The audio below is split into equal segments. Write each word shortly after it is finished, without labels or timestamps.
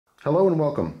Hello and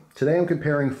welcome. Today I'm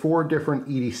comparing 4 different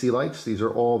EDC lights. These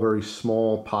are all very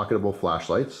small pocketable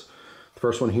flashlights. The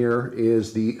first one here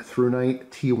is the THRUNITE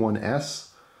T1S.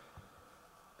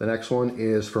 The next one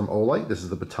is from Olight. This is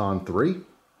the Baton 3.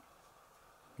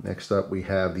 Next up we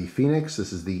have the Fenix.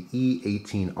 This is the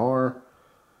E18R.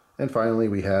 And finally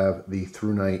we have the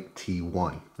THRUNITE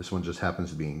T1. This one just happens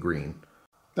to be in green.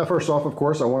 Now first off, of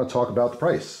course, I want to talk about the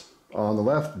price. On the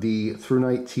left, the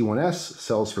THRUNITE T1S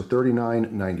sells for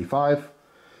 $39.95.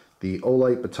 The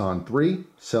Olight Baton 3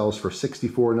 sells for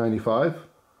 $64.95.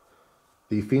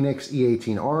 The Fenix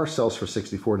E18R sells for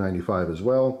 $64.95 as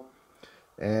well.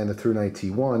 And the THRUNITE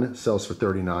T1 sells for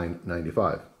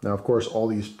 $39.95. Now, of course, all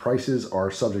these prices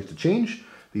are subject to change.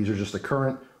 These are just the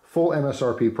current full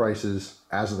MSRP prices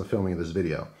as of the filming of this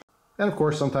video. And of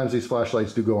course, sometimes these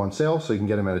flashlights do go on sale, so you can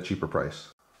get them at a cheaper price.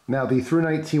 Now the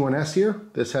THRUNITE T1S here,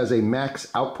 this has a max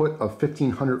output of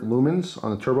 1500 lumens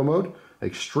on the turbo mode,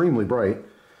 extremely bright.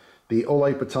 The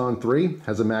Olight Baton 3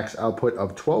 has a max output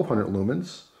of 1200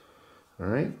 lumens. All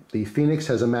right. The Fenix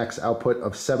has a max output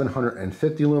of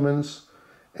 750 lumens,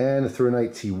 and the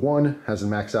THRUNITE T1 has a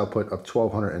max output of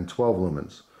 1212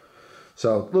 lumens.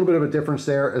 So a little bit of a difference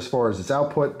there as far as its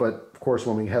output, but of course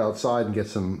when we head outside and get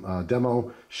some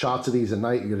demo shots of these at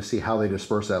night, you're going to see how they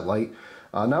disperse that light.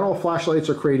 Not all flashlights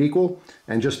are created equal,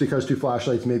 and just because two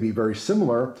flashlights may be very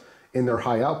similar in their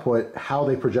high output, how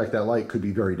they project that light could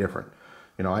be very different.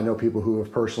 You know, I know people who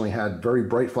have personally had very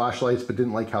bright flashlights but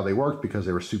didn't like how they worked because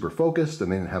they were super focused and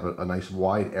they didn't have a nice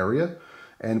wide area,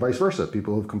 and vice versa.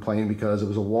 People who've complained because it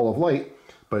was a wall of light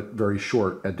but very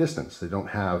short at distance. They don't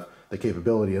have the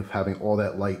capability of having all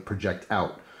that light project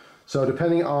out. So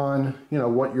depending on, you know,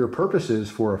 what your purpose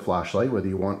is for a flashlight, whether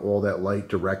you want all that light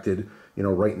directed, you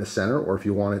know, right in the center, or if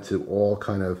you want it to all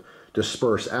kind of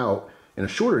disperse out in a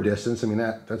shorter distance, I mean,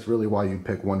 that's really why you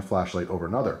pick one flashlight over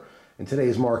another. In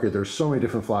today's market, there's so many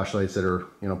different flashlights that are,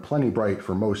 you know, plenty bright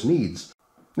for most needs.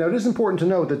 Now, it is important to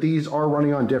note that these are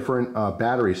running on different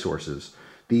battery sources.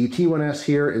 The T1S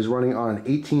here is running on an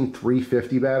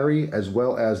 18350 battery, as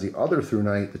well as the other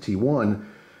THRUNITE, the T1,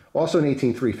 also an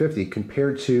 18350,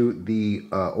 compared to the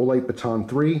Olight Baton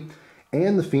 3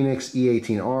 and the Fenix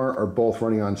E18R are both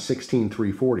running on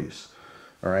 16340s.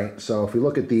 All right, so if we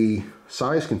look at the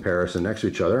size comparison next to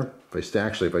each other, if I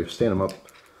stand them up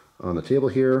on the table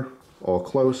here, all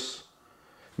close,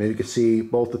 maybe you can see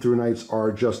both the THRUNITEs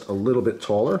are just a little bit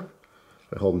taller.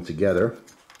 If I hold them together,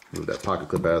 move that pocket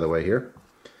clip out of the way here.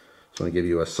 So I'm going to give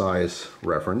you a size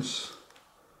reference.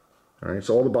 All right,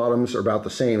 so all the bottoms are about the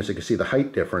same, so you can see the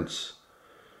height difference,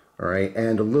 all right,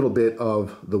 and a little bit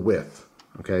of the width.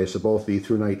 Okay, so both the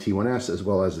THRUNITE T1S as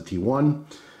well as the T1,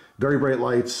 very bright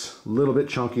lights, a little bit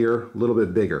chunkier, a little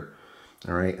bit bigger.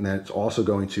 All right, and that's also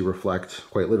going to reflect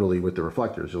quite literally with the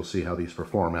reflectors. You'll see how these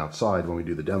perform outside when we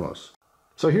do the demos.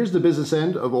 So here's the business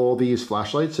end of all these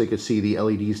flashlights. So you can see the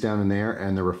LEDs down in there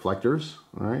and the reflectors,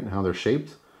 all right, and how they're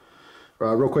shaped.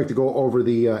 Real quick to go over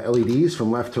the LEDs from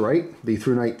left to right. The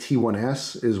THRUNITE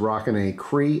T1S is rocking a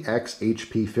Cree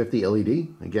XHP50 LED.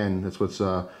 Again, that's what's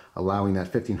allowing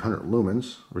that 1500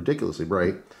 lumens, ridiculously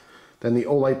bright. Then the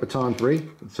Olight Baton 3,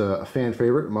 it's a fan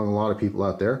favorite among a lot of people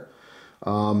out there.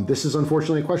 This is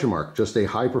unfortunately a question mark. Just a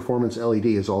high performance LED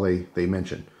is all they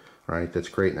mention. All right, that's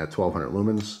creating that 1200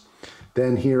 lumens.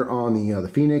 Then here on the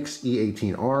Fenix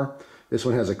E18R, this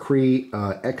one has a Cree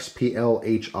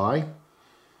XPLHI.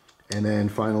 And then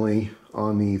finally,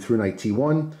 on the THRUNITE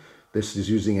T1, this is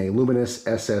using a luminous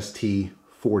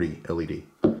SST40 LED.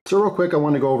 So real quick, I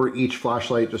want to go over each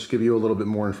flashlight, just to give you a little bit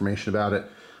more information about it.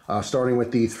 Starting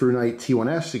with the THRUNITE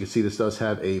T1S, you can see this does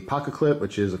have a pocket clip,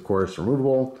 which is, of course,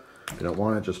 removable. If you don't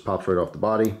want it, just pops right off the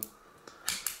body.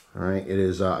 All right, it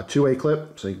is a two-way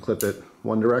clip, so you can clip it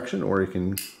one direction, or you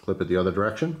can clip it the other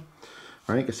direction.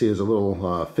 All right, you can see there's a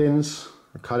little fins,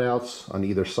 cutouts on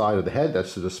either side of the head.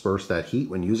 That's to disperse that heat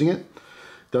when using it.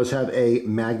 It does have a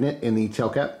magnet in the tail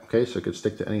cap, okay, so it could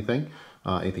stick to anything,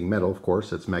 anything metal, of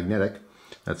course. It's magnetic.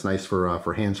 That's nice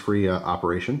for hands-free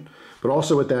operation. But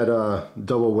also with that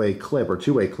double-way clip or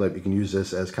two-way clip, you can use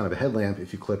this as kind of a headlamp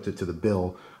if you clipped it to the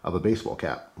bill of a baseball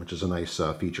cap, which is a nice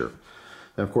feature.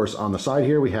 Then, of course, on the side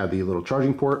here, we have the little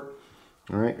charging port,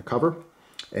 all right, a cover.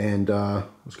 And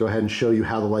let's go ahead and show you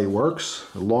how the light works.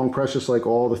 Long press, just like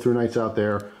all the THRUNITEs out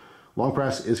there. Long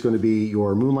press is going to be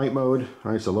your moonlight mode.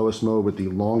 All right, it's the lowest mode with the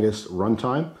longest run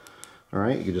time. All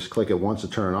right, you can just click it once to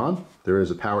turn it on. There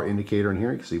is a power indicator in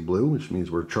here. You can see blue, which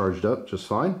means we're charged up just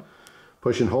fine.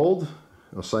 Push and hold.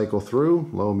 It'll cycle through,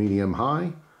 low, medium,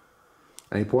 high.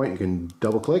 At any point, you can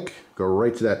double click, go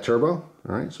right to that turbo.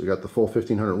 All right, so we got the full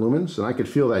 1500 lumens, and I could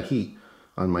feel that heat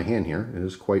on my hand here. It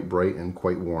is quite bright and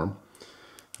quite warm.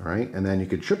 All right, and then you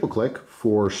could triple click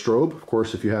for strobe. Of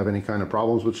course, if you have any kind of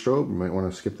problems with strobe, you might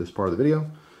want to skip this part of the video.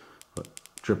 But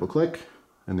triple click,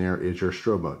 and there is your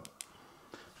strobe mode.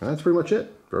 And that's pretty much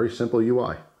it. Very simple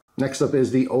UI. Next up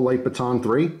is the Olight Baton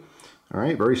 3. All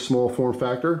right, very small form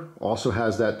factor. Also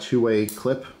has that two-way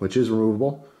clip, which is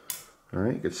removable. All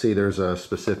right, you can see there's a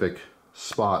specific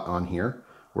spot on here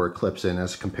where it clips in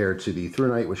as compared to the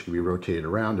THRUNITE, which can be rotated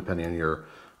around depending on your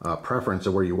preference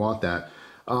of where you want that.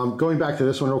 Going back to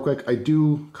this one real quick, I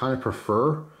do kind of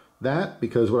prefer that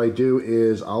because what I do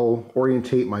is I'll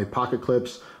orientate my pocket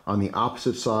clips on the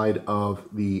opposite side of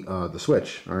the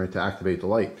switch, all right, to activate the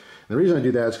light. And the reason I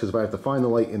do that is because if I have to find the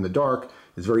light in the dark,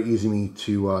 it's very easy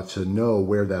to know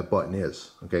where that button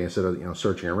is. Okay, instead of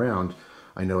searching around,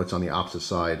 I know it's on the opposite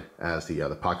side as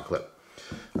the pocket clip.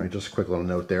 All right, just a quick little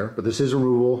note there. But this is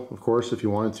removable, of course. If you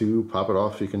wanted to pop it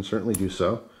off, you can certainly do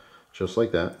so, just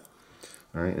like that.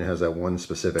 All right, it has that one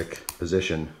specific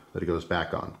position that it goes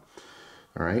back on.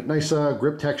 All right, nice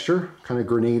grip texture, kind of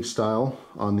grenade style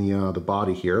on the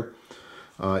body here.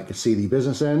 You can see the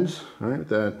business end, all right,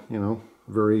 that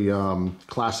very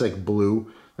classic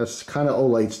blue. That's kind of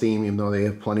Olight's theme, even though they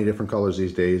have plenty of different colors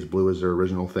these days. Blue is their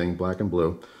original thing, black and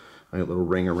blue. A little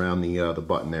ring around the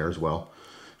button there as well.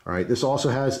 All right, this also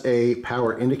has a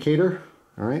power indicator.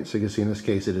 All right, so you can see in this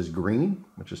case it is green,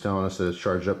 which is telling us that it's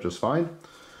charged up just fine.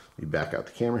 Let me back out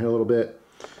the camera here a little bit,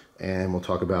 and we'll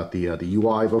talk about the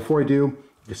UI. Before I do, you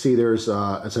can see there's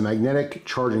it's a magnetic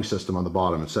charging system on the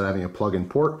bottom. Instead of having a plug-in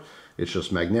port, it's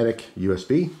just magnetic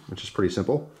USB, which is pretty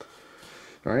simple.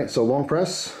 All right, so long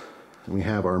press, and we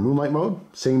have our moonlight mode.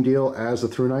 Same deal as the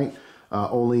THRUNITE,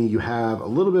 only you have a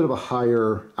little bit of a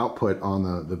higher output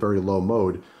on the very low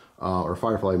mode, or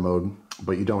Firefly mode,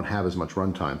 but you don't have as much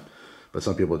runtime. But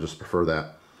some people just prefer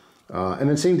that. And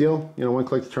then same deal, one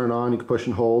click to turn it on. You can push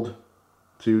and hold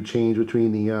to change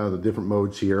between the different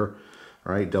modes here.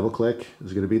 All right, double click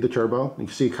is going to be the turbo. You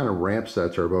can see it kind of ramps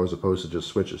that turbo as opposed to just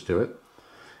switches to it.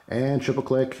 And triple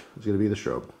click is going to be the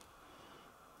strobe.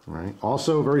 All right,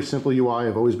 also very simple UI.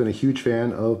 I've always been a huge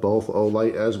fan of both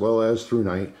Olight as well as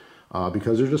THRUNITE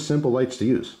because they're just simple lights to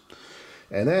use.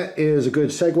 And that is a good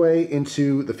segue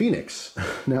into the Fenix.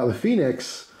 Now the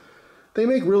Fenix, they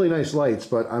make really nice lights,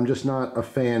 but I'm just not a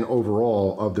fan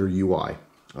overall of their UI.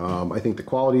 I think the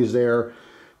quality is there,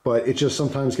 but it just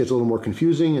sometimes gets a little more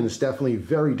confusing, and it's definitely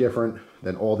very different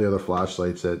than all the other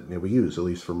flashlights that we use, at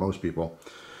least for most people.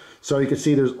 So you can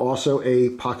see there's also a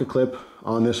pocket clip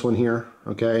on this one here,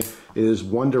 okay? It is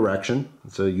one direction.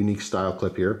 It's a unique style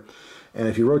clip here. And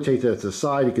if you rotate that to the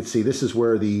side, you can see this is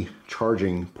where the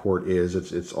charging port is.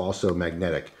 It's also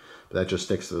magnetic, but that just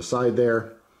sticks to the side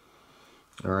there.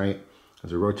 All right,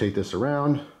 as we rotate this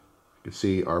around, you can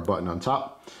see our button on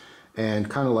top. And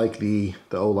kind of like the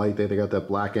Olight, they got that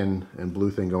black and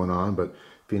blue thing going on, but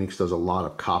Fenix does a lot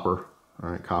of copper, all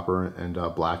right, copper and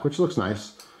black, which looks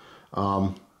nice.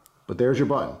 But there's your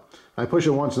button. I push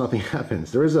it once, nothing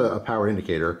happens. There is a power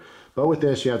indicator, but with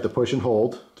this, you have to push and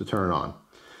hold to turn it on.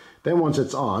 Then once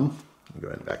it's on, let me go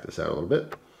ahead and back this out a little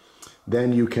bit,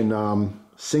 then you can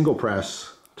single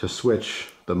press to switch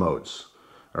the modes.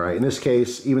 All right, in this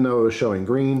case, even though it was showing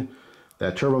green,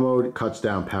 that turbo mode cuts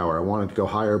down power. I wanted to go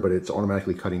higher, but it's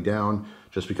automatically cutting down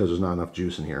just because there's not enough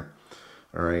juice in here.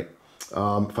 All right,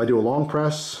 if I do a long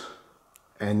press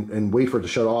and wait for it to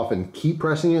shut off and keep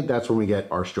pressing it, that's when we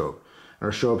get our strobe. And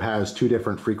our strobe has two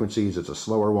different frequencies. It's a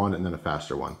slower one and then a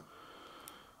faster one.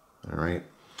 All right.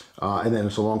 And then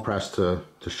it's a long press to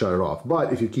shut it off.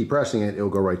 But if you keep pressing it, it'll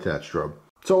go right to that strobe.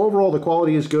 So overall, the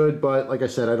quality is good, but like I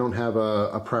said, I don't have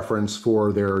a preference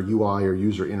for their UI or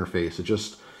user interface. It's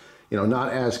just,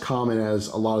 not as common as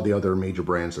a lot of the other major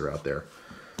brands that are out there.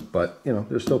 But,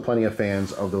 there's still plenty of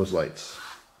fans of those lights.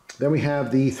 Then we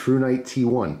have the THRUNITE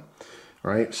T1.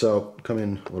 All right, so come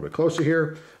in a little bit closer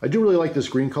here. I do really like this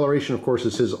green coloration. Of course,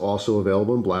 this is also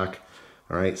available in black.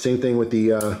 All right, same thing with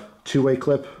the two-way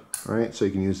clip. All right, so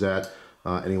you can use that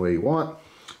any way you want.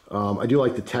 I do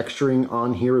like the texturing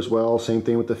on here as well. Same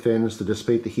thing with the fins to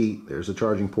dissipate the heat. There's a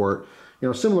charging port.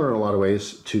 Similar in a lot of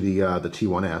ways to the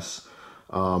T1S.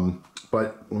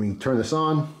 But when we turn this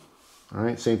on, all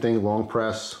right, same thing, long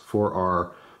press for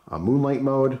our moonlight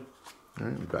mode. All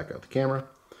right, let me back out the camera.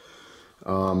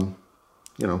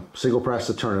 Single press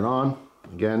to turn it on.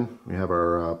 Again, we have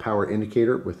our power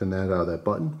indicator within that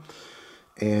button.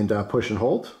 And push and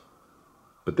hold.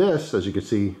 But this, as you can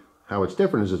see, how it's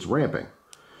different is it's ramping.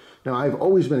 Now, I've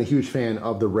always been a huge fan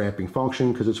of the ramping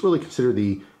function because it's really considered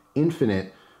the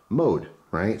infinite mode,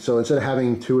 right? So instead of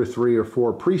having 2 or 3 or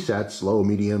 4 presets, low,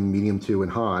 medium, medium 2,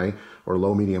 and high, or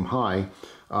low, medium, high,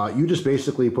 you just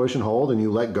basically push and hold and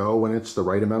you let go when it's the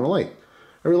right amount of light.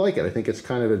 I really like it. I think it's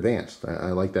kind of advanced.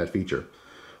 I like that feature.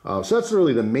 So that's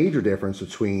really the major difference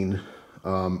between,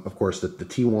 of course, the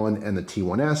T1 and the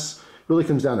T1S. It really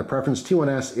comes down to preference.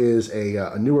 T1S is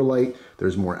a newer light.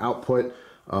 There's more output.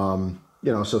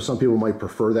 You know, so some people might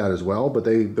prefer that as well, but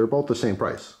they're both the same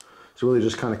price. So it really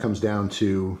just kind of comes down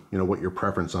to, you know, what your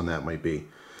preference on that might be.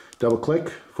 Double click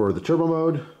for the turbo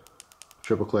mode,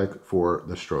 triple click for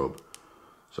the strobe.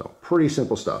 So pretty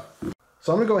simple stuff.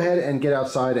 So I'm gonna go ahead and get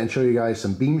outside and show you guys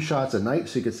some beam shots at night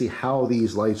so you can see how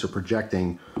these lights are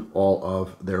projecting all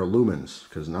of their lumens,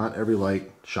 because not every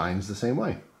light shines the same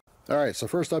way. All right, so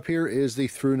first up here is the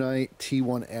THRUNITE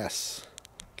T1S.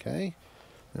 Okay,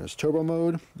 there's turbo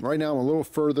mode. Right now I'm a little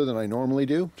further than I normally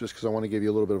do, just because I want to give you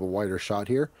a little bit of a wider shot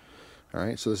here. All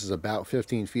right, so this is about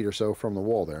 15 feet or so from the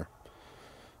wall there.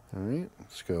 All right,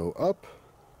 let's go up.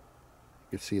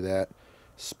 You can see that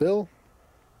spill.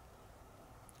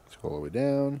 Let's go all the way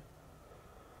down.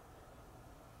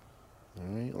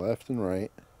 All right, left and right.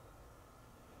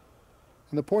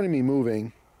 And the point of me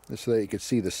moving is so that you can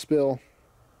see the spill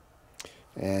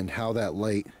and how that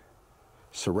light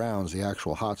surrounds the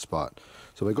actual hot spot.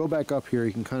 So if I go back up here,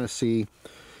 you can kind of see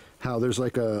how there's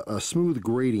like a smooth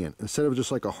gradient. Instead of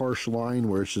just like a harsh line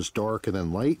where it's just dark and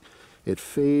then light, it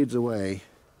fades away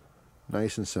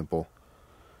nice and simple.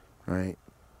 All right.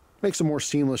 Makes a more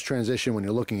seamless transition when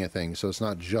you're looking at things, so it's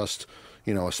not just,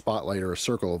 you know, a spotlight or a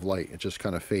circle of light. It just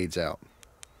kind of fades out.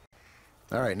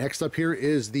 All right, next up here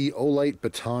is the Olight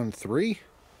Baton 3.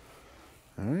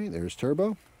 All right, there's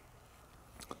turbo.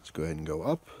 Let's go ahead and go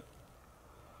up.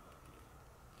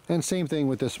 And same thing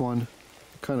with this one.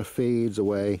 It kind of fades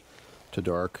away to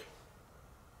dark.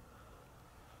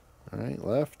 All right,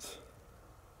 left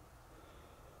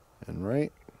and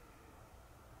right.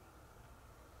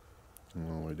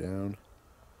 All the way down.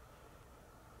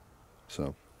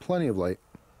 So plenty of light.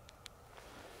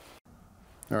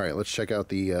 All right, let's check out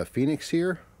the Fenix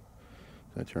here.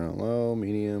 I turn it low,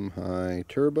 medium, high,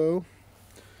 turbo.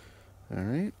 All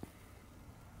right,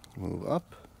 move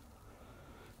up.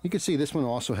 You can see this one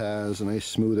also has a nice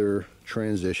smoother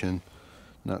transition,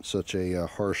 not such a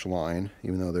harsh line,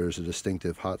 even though there's a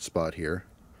distinctive hot spot here.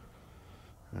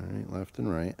 All right, left and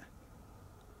right.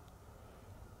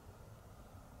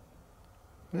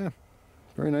 Yeah,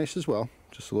 very nice as well,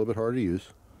 just a little bit hard to use.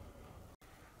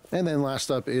 And then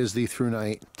last up is the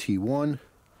THRUNITE T1.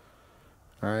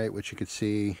 All right, which you can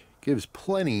see gives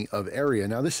plenty of area.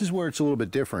 Now this is where it's a little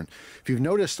bit different. If you've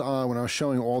noticed when I was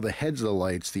showing all the heads of the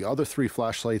lights, the other three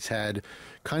flashlights had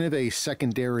kind of a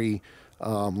secondary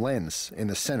lens in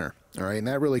the center. All right, and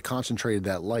that really concentrated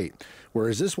that light.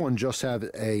 Whereas this one just had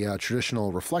a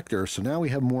traditional reflector, so now we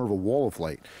have more of a wall of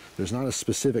light. There's not a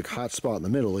specific hot spot in the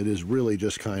middle. It is really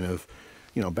just kind of,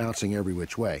 you know, bouncing every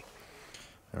which way.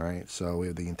 All right, so we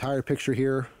have the entire picture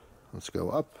here. Let's go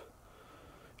up.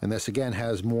 And this again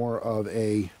has more of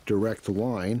a direct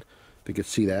line. You can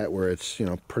see that where it's, you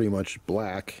know, pretty much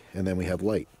black, and then we have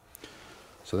light.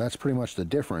 So that's pretty much the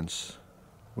difference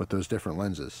with those different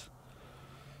lenses.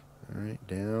 All right,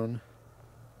 down.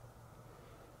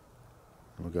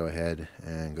 We'll go ahead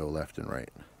and go left and right.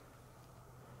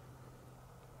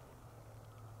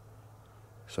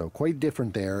 So quite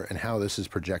different there in how this is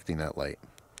projecting that light.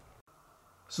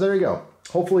 So there you go.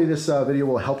 Hopefully this video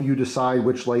will help you decide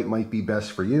which light might be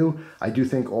best for you. I do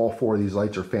think all four of these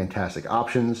lights are fantastic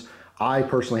options. I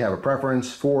personally have a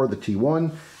preference for the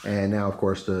T1 and now of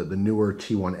course the newer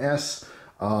T1S.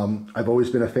 I've always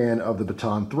been a fan of the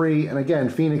Baton 3, and again,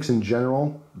 Fenix in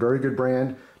general, very good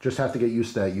brand, just have to get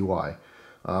used to that UI.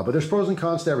 But there's pros and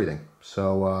cons to everything.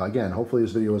 So again, hopefully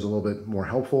this video is a little bit more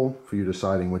helpful for you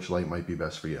deciding which light might be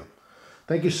best for you.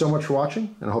 Thank you so much for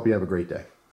watching, and I hope you have a great day.